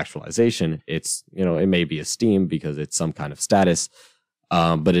self-actualization. It's, it may be esteem because it's some kind of status,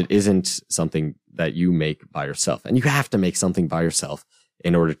 but it isn't something that you make by yourself. And you have to make something by yourself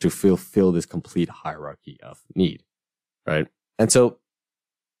in order to fulfill this complete hierarchy of need, right? And so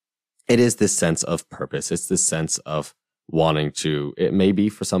it is this sense of purpose. It's this sense of wanting to, it may be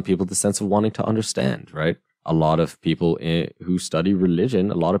for some people, the sense of wanting to understand, right? A lot of people who study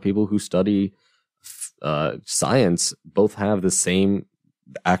religion, a lot of people who study science, both have the same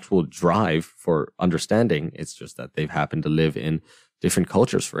actual drive for understanding. It's just that they've happened to live in different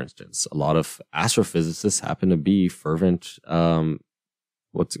cultures, for instance. A lot of astrophysicists happen to be fervent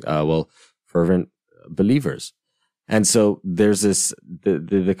fervent believers. And so there's this,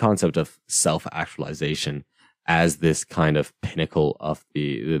 the concept of self-actualization as this kind of pinnacle of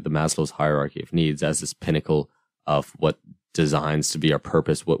the Maslow's hierarchy of needs, as this pinnacle of what designs to be our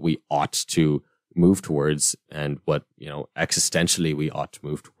purpose, what we ought to move towards, and what, existentially we ought to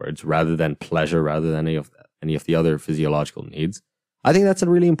move towards, rather than pleasure, rather than any of the other physiological needs. I think that's a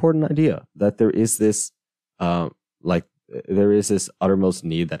really important idea, that there is this, there is this uttermost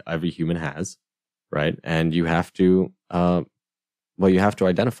need that every human has, right? And you have to, you have to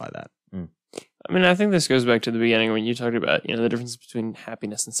identify that. I mean, I think this goes back to the beginning when you talked about, the difference between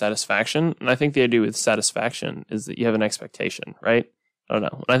happiness and satisfaction. And I think the idea with satisfaction is that you have an expectation, right? I don't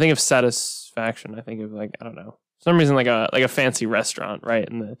know. When I think of satisfaction, I think of like, I don't know, for some reason like a fancy restaurant, right?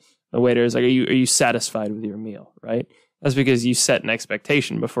 And the waiter is like, are you satisfied with your meal, right? That's because you set an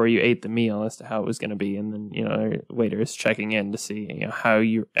expectation before you ate the meal as to how it was going to be, and then the waiter is checking in to see how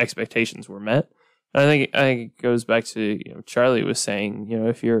your expectations were met. And I think it goes back to Charlie was saying,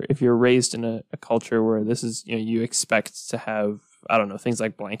 if you're raised in a culture where this is you expect to have, I don't know, things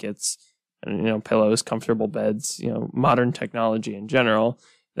like blankets and pillows, comfortable beds, modern technology in general,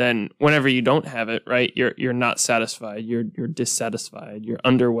 then whenever you don't have it, right, you're not satisfied, you're dissatisfied, you're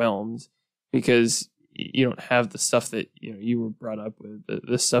underwhelmed because you don't have the stuff that you were brought up with,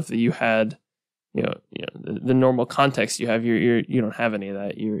 the stuff that you had, the normal context you have. You don't have any of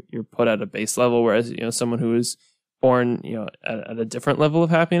that. You're put at a base level, whereas someone who is born at a different level of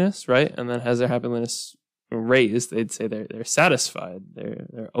happiness, right, and then has their happiness raised, they'd say they're satisfied,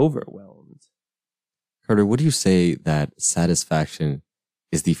 they're overwhelmed. Carter, would you say that satisfaction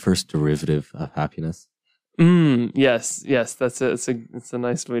is the first derivative of happiness? Yes, that's it's a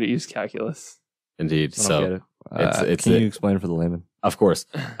nice way to use calculus. Indeed. So can you explain it for the layman? Of course.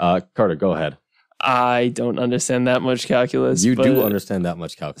 Carter, go ahead. I don't understand that much calculus. You do understand that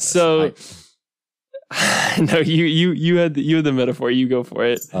much calculus. So no, you had the metaphor. You go for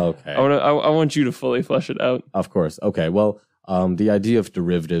it. Okay. I want you to fully flesh it out. Of course. Okay. Well, the idea of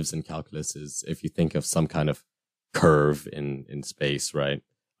derivatives in calculus is if you think of some kind of curve in space, right?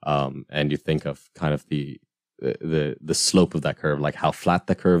 And you think of kind of the slope of that curve, like how flat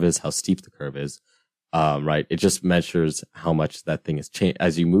the curve is, how steep the curve is, right? It just measures how much that thing is changed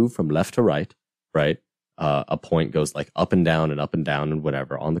as you move from left to right, right? A point goes like up and down and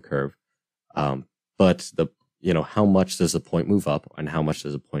whatever on the curve. But how much does a point move up and how much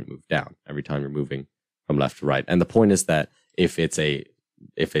does a point move down every time you're moving from left to right? And the point is that if it's a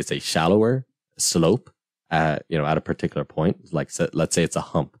shallower slope, at a particular point, like let's say it's a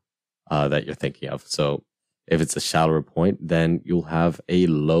hump that you're thinking of. So if it's a shallower point, then you'll have a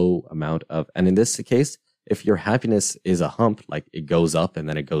low amount of, and in this case, if your happiness is a hump, like it goes up and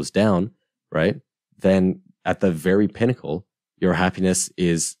then it goes down, right? Then at the very pinnacle, your happiness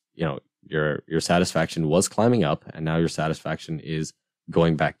is, your satisfaction was climbing up and now your satisfaction is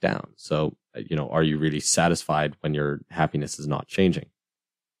going back down. So, are you really satisfied when your happiness is not changing?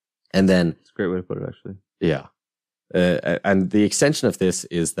 And then it's a great way to put it, actually. Yeah. And the extension of this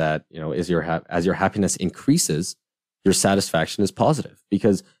is that, as your happiness increases, your satisfaction is positive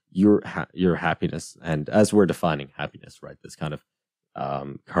because your happiness, and as we're defining happiness, right, this kind of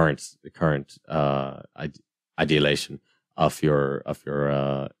current ideation of your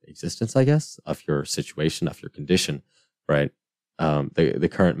existence, I guess, of your situation, of your condition, right? The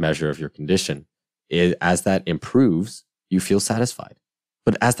current measure of your condition is, as that improves, you feel satisfied.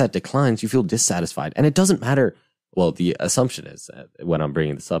 But as that declines, you feel dissatisfied. And it doesn't matter. Well, the assumption is, when I'm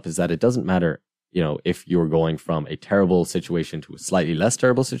bringing this up, is that it doesn't matter, if you're going from a terrible situation to a slightly less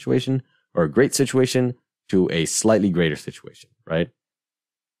terrible situation or a great situation to a slightly greater situation, right?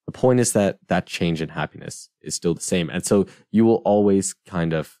 The point is that that change in happiness is still the same. And so you will always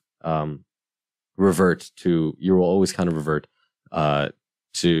kind of revert,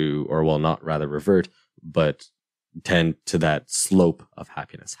 but tend to that slope of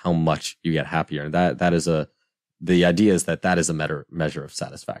happiness, how much you get happier. And that is the idea is that is a measure of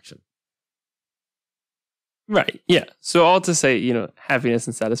satisfaction. Right. Yeah. So all to say, happiness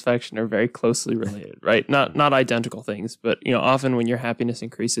and satisfaction are very closely related, right? Not identical things, but often when your happiness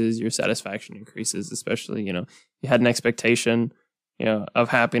increases, your satisfaction increases, especially, you had an expectation, of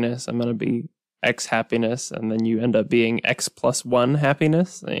happiness. I'm going to be X happiness, and then you end up being X plus 1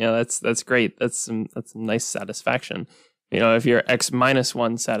 happiness. That's great. That's some nice satisfaction. If you're X minus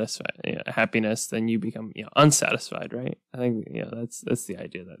 1 happiness, then you become unsatisfied, right? I think that's the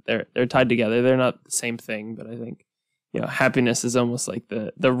idea that they're tied together. They're not the same thing, but I think happiness is almost like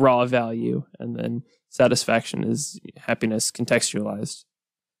the raw value, and then satisfaction is happiness contextualized.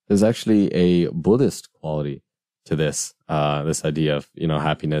 There's actually a Buddhist quality to this idea of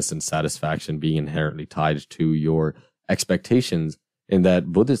happiness and satisfaction being inherently tied to your expectations, in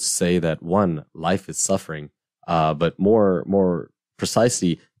that Buddhists say that one, life is suffering, but more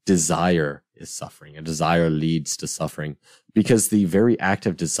precisely, desire is suffering, and desire leads to suffering, because the very act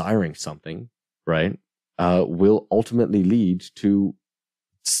of desiring something, right, will ultimately lead to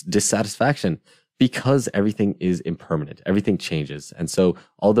dissatisfaction, because everything is impermanent, everything changes. And so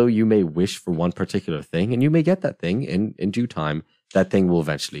although you may wish for one particular thing, and you may get that thing in due time, that thing will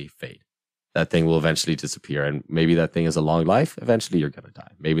eventually fade. That thing will eventually disappear. And maybe that thing is a long life. Eventually you're going to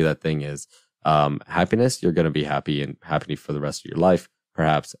die. Maybe that thing is happiness, you're going to be happy and happy for the rest of your life,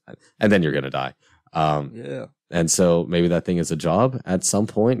 perhaps, and then you're going to die. Yeah. And so maybe that thing is a job. At some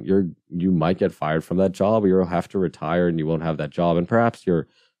point, you might get fired from that job, or you'll have to retire and you won't have that job. And perhaps your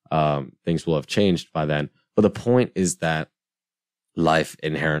things will have changed by then. But the point is that life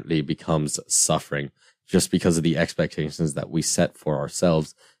inherently becomes suffering just because of the expectations that we set for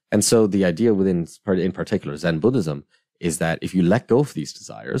ourselves. And so the idea in particular, Zen Buddhism, is that if you let go of these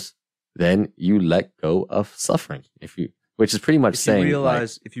desires, then you let go of suffering. Which is pretty much saying,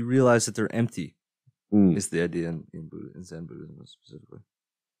 if you realize that they're empty, is the idea in Zen Buddhism specifically.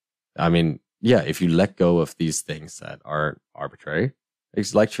 I mean, yeah, if you let go of these things that are arbitrary,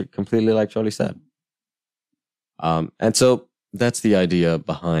 it's completely like Charlie said. And so that's the idea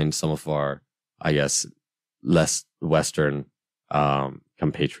behind some of our, I guess, less Western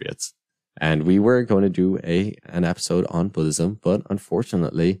compatriots. And we were going to do an episode on Buddhism, but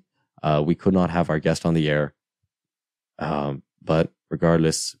unfortunately, we could not have our guest on the air. But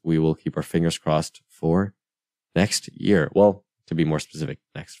regardless, we will keep our fingers crossed for next year. Well, to be more specific,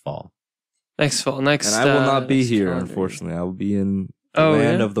 next fall. Next fall. And I will not be here, unfortunately. I will be in the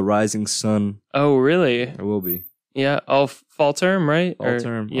land of the rising sun. Oh, really? I will be. Yeah. All fall term, right? Fall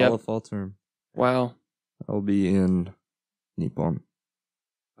term. Yep. All of fall term. Wow. I will be in Nippon.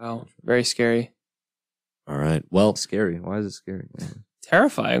 Wow. Very scary. All right. Well, scary. Why is it scary?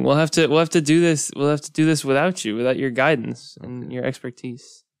 Terrifying. We'll have to do this. We'll have to do this without you, without your guidance and your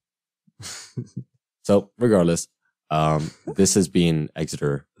expertise. So, regardless, this has been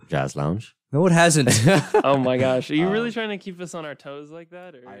Exeter Jazz Lounge. No, it hasn't. Oh my gosh. Are you really trying to keep us on our toes like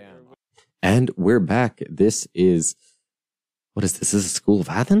that? I am. And we're back. This is, what is this? This is School of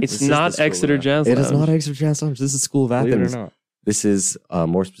Athens? It's not Exeter Jazz Lounge. It is not Exeter Jazz Lounge. This is School of Athens. Believe it or not. This is,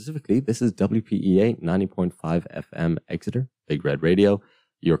 more specifically, this is WPEA 90.5 FM Exeter, Big Red Radio.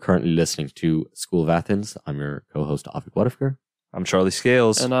 You're currently listening to School of Athens. I'm your co-host, Aavik Wadivkar. I'm Charlie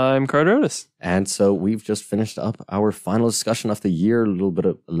Scales. And I'm Carter Otis. And so we've just finished up our final discussion of the year, a little bit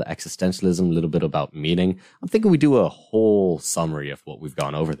of existentialism, a little bit about meaning. I'm thinking we do a whole summary of what we've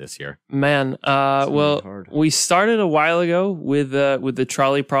gone over this year. Man, well, we started a while ago with the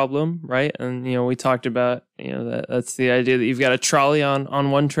trolley problem, right? And, we talked about, that's the idea that you've got a trolley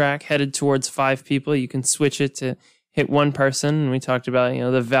on one track headed towards 5 people. You can switch it to hit one person. And we talked about,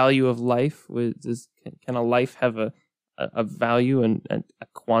 the value of life. Can a life have a value and a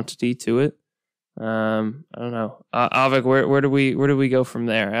quantity to it? I don't know. Aavik, where do we go from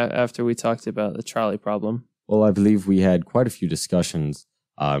there after we talked about the trolley problem? Well, I believe we had quite a few discussions,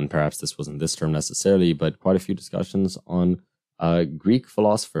 and perhaps this wasn't this term necessarily, but quite a few discussions on Greek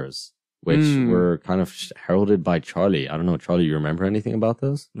philosophers, which were kind of heralded by Charlie. I don't know, Charlie, you remember anything about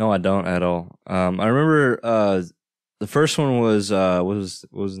those? No, I don't at all. I remember the first one was what was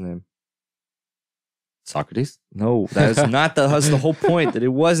his name? Socrates? No, that's that's the whole point, that it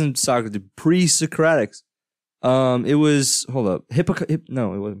wasn't Socrates, pre-Socratics. It was, hold up,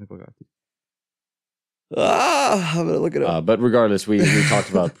 no, it wasn't Hippocrates. I'm gonna look it up. But regardless, we talked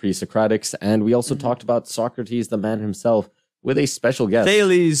about pre-Socratics, and we also talked about Socrates, the man himself, with a special guest.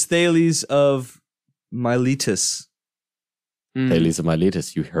 Thales of Miletus. Thales of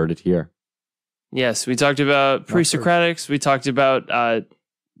Miletus, you heard it here. Yes, we talked about pre-Socratics. We talked about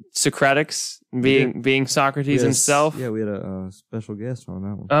Socratics being Socrates himself. Yeah, we had a special guest on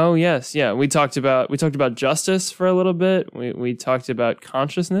that one. Oh yes, yeah. We talked about justice for a little bit. We talked about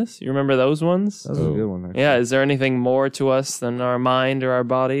consciousness. You remember those ones? That was a good one, actually. Yeah. Is there anything more to us than our mind or our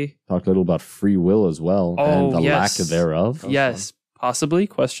body? Talked a little about free will as well, and the lack thereof. Yes, possibly?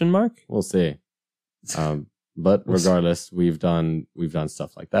 Question mark. We'll see. But regardless, we've done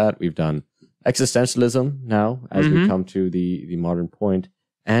stuff like that. We've done existentialism now as we come to the modern point.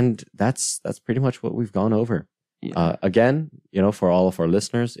 And that's pretty much what we've gone over. Yeah. Again, for all of our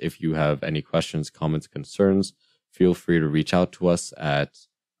listeners, if you have any questions, comments, concerns, feel free to reach out to us at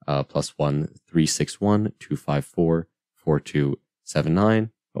 +1 361 254 4279,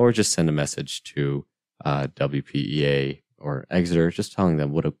 or just send a message to WPEA or Exeter, just telling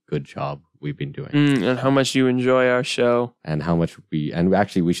them what a good job we've been doing. And how much you enjoy our show. And how much we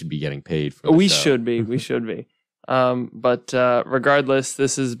should be getting paid for the show. We should be. But regardless,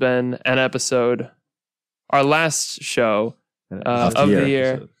 this has been an episode, our last show of the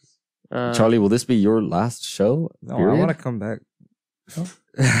year. Charlie, will this be your last show? No, I want to come back. Be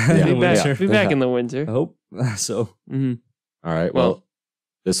back in the winter. I hope so. Mm-hmm. All right. Well,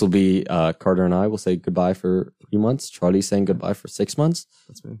 this will be Carter and I will say goodbye for 3 months. Charlie saying goodbye for 6 months.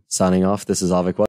 That's me. Signing off. This is Aavik Wadivkar.